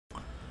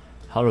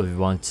Hello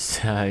everyone,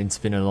 it's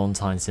been a long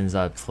time since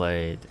I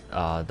played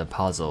the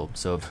puzzle,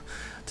 so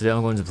today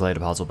I'm going to play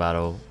the puzzle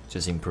battle,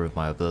 just improve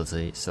my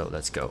ability, so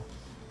let's go.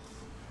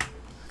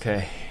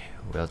 Okay,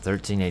 we are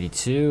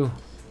 1382.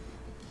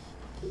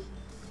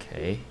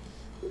 Okay,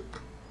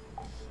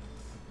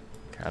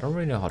 I don't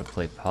really know how to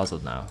play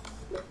puzzle now.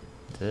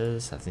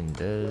 This, I think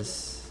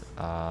this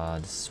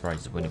is right,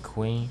 just win a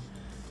queen.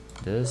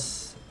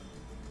 This,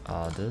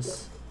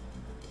 this,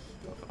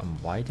 I'm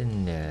white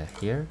in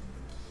here.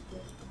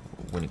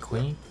 Win a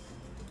queen,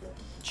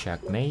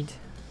 checkmate,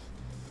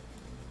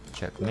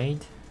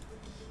 checkmate,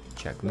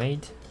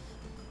 checkmate.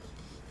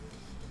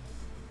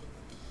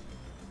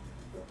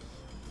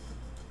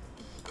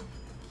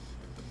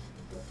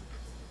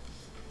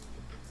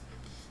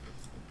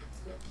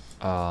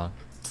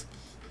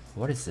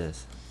 What is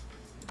this?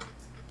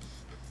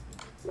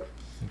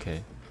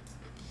 Okay,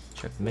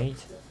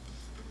 checkmate,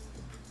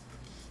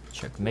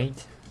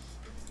 checkmate,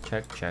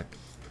 check,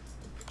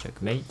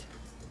 checkmate.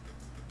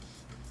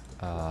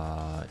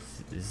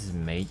 This is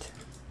mate.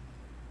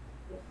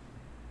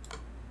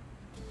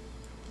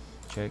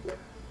 Check.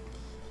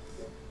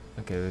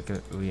 Okay,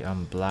 we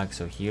black.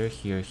 So here.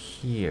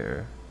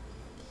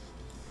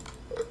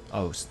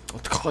 Oh,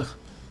 can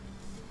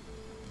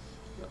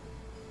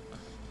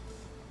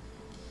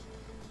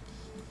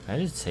I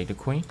just take the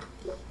queen?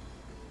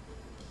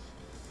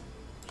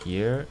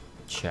 Here,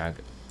 check,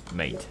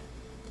 mate.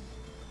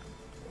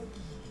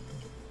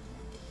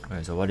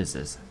 Okay, so what is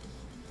this?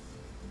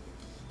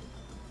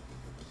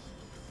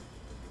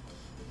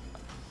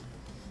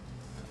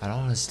 I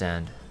don't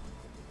understand.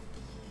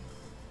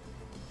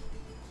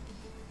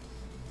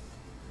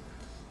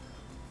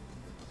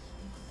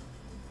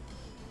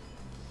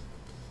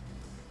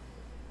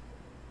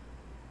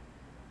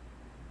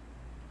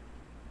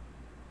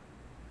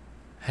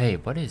 Hey,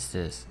 what is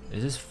this?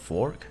 Is this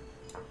fork?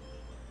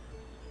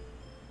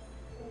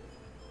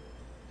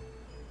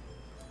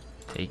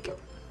 Take.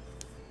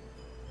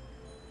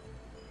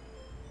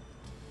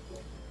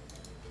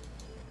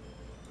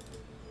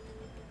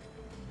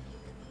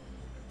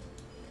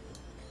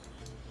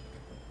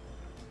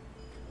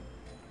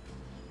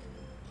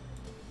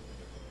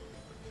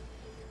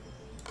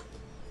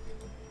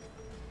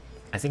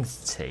 I think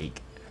it's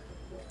take,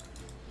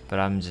 but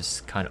I'm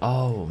just kind of.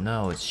 Oh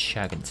no, it's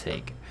check and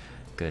take.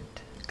 Good.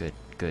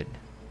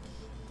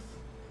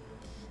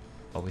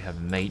 Oh, we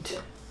have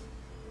mate.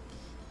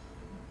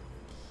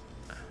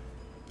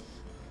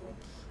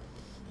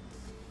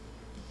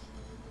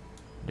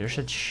 There's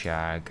a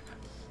check.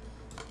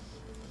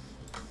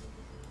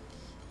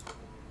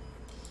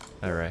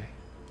 All right.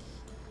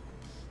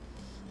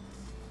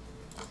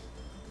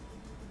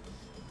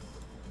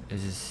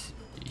 Is this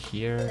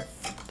here?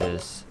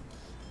 This.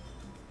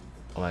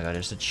 Oh my god,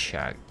 there's a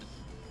check.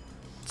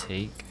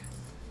 Take.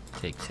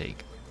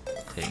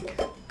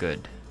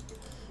 Good.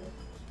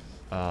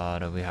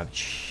 Then we have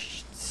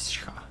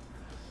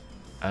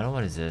I don't know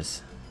what is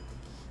this.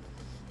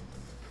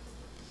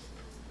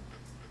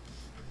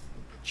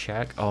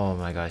 Check. Oh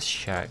my gosh,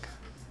 check.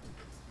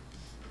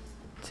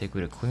 Take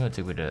with a queen or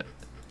take with a.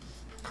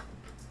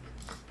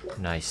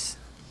 Nice.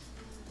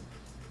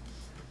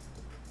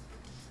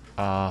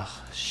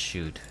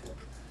 Shoot.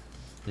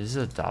 This is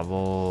a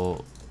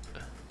double.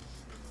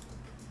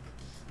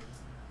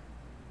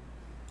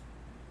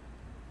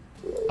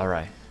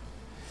 Alright.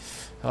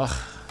 Ugh,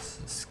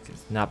 it's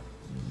not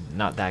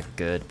that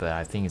good, but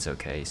I think it's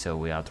okay. So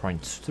we are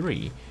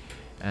 23,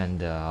 and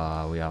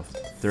we have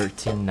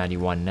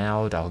 1391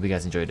 now. I hope you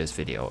guys enjoyed this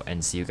video,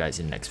 and see you guys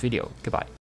in the next video. Goodbye.